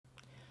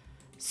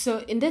So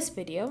in this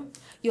video,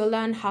 you'll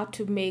learn how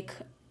to make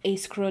a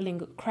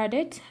scrolling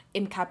credit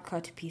in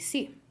CapCut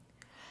PC.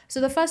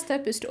 So the first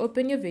step is to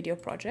open your video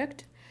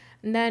project.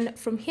 And then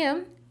from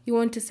here, you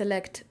want to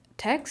select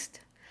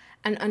text.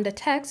 And under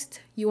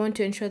text, you want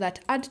to ensure that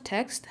add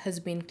text has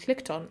been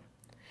clicked on.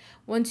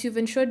 Once you've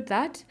ensured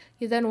that,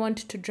 you then want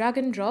to drag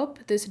and drop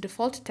this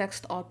default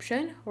text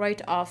option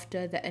right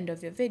after the end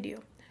of your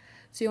video.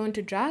 So you want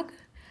to drag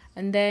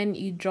and then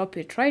you drop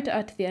it right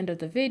at the end of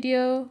the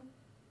video,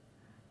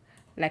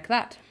 like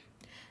that.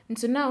 And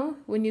so now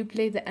when you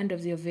play the end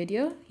of your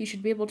video, you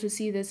should be able to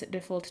see this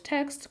default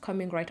text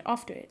coming right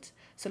after it.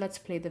 So let's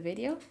play the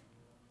video.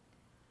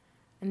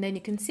 And then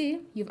you can see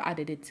you've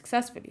added it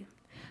successfully.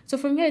 So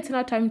from here, it's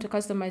now time to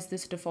customize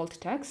this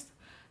default text.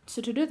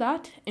 So to do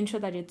that, ensure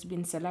that it's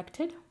been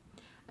selected.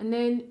 And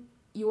then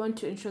you want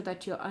to ensure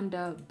that you're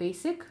under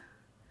basic.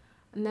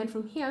 And then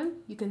from here,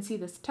 you can see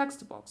this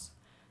text box.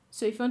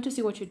 So if you want to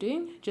see what you're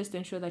doing, just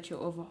ensure that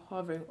you're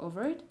hovering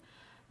over it.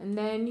 And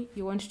then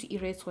you want to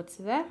erase what's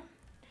there.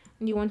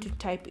 And you want to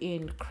type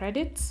in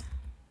credits.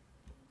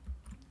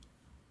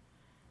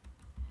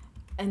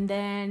 And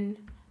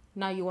then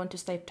now you want to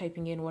start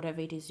typing in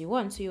whatever it is you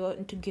want. So you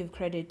want to give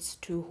credits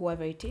to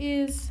whoever it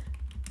is.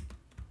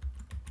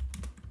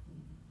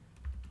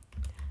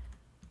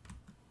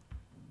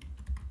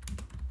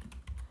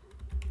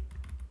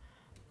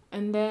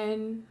 And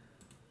then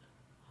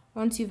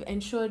once you've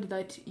ensured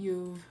that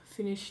you've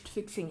finished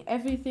fixing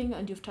everything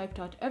and you've typed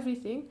out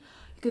everything,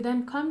 you can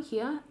then come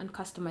here and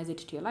customize it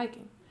to your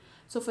liking.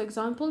 So for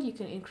example, you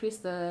can increase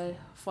the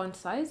font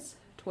size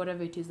to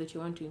whatever it is that you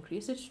want to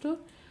increase it to.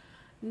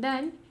 And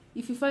then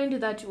if you find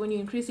that when you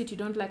increase it, you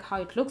don't like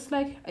how it looks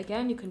like,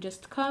 again, you can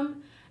just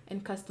come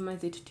and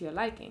customize it to your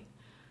liking.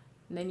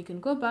 And then you can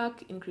go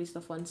back, increase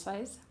the font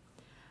size.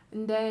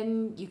 And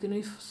then you can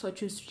also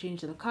choose to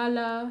change the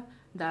color,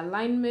 the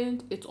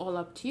alignment, it's all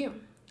up to you.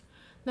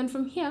 Then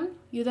from here,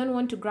 you then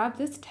want to grab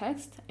this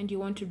text and you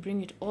want to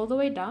bring it all the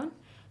way down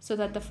so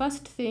that the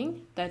first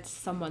thing that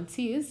someone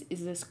sees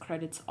is this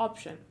credits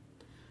option.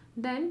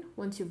 Then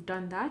once you've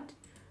done that,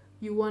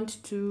 you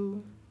want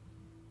to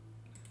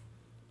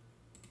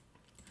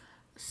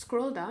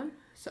scroll down.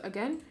 So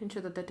again,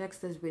 ensure that the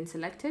text has been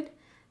selected.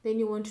 Then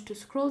you want to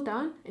scroll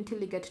down until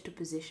you get to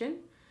position.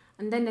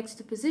 And then next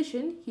to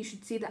position, you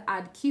should see the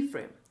add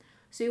keyframe.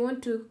 So you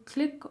want to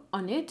click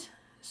on it.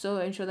 So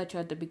ensure that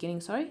you're at the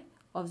beginning,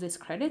 of this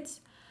credits.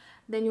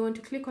 Then you want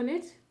to click on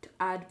it to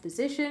add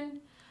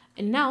position.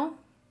 And now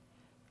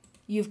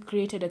you've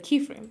created a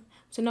keyframe.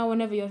 So now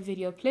whenever your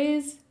video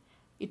plays,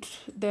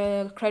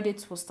 the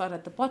credits will start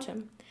at the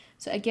bottom.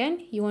 So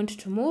again, you want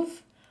to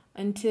move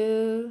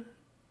until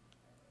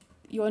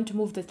you want to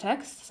move the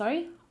text,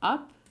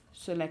 up.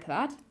 So like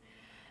that.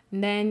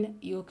 And then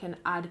you can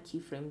add a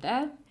keyframe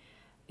there.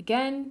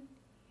 Again,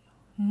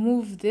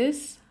 move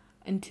this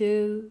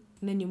until,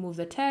 and then you move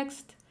the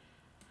text,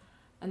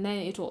 and then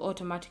it will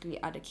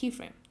automatically add a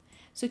keyframe.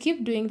 So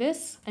keep doing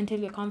this until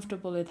you're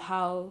comfortable with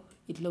how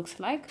it looks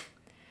like.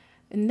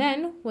 And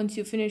then once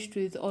you've finished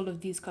with all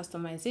of these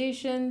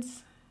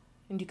customizations,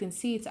 and you can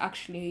see it's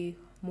actually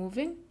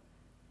moving,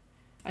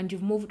 and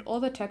you've moved all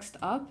the text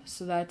up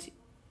so that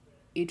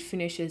it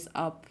finishes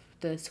up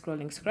the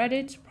scrolling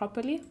credit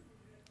properly,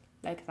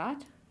 like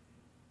that.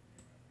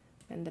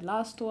 And the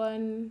last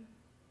one,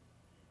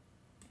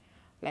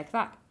 like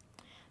that.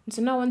 And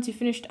so now once you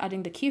finished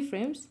adding the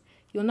keyframes,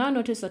 you'll now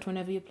notice that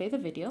whenever you play the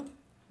video,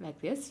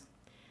 like this,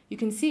 you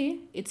can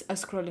see it's a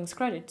scrolling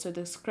credit. So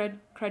the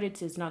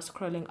credit is now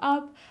scrolling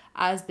up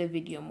as the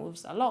video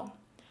moves along.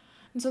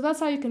 And so that's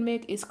how you can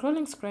make a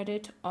scrolling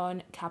credit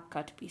on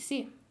CapCut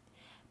PC.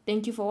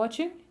 Thank you for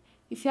watching.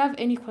 If you have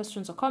any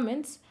questions or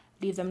comments,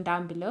 leave them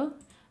down below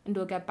and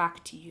we'll get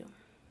back to you.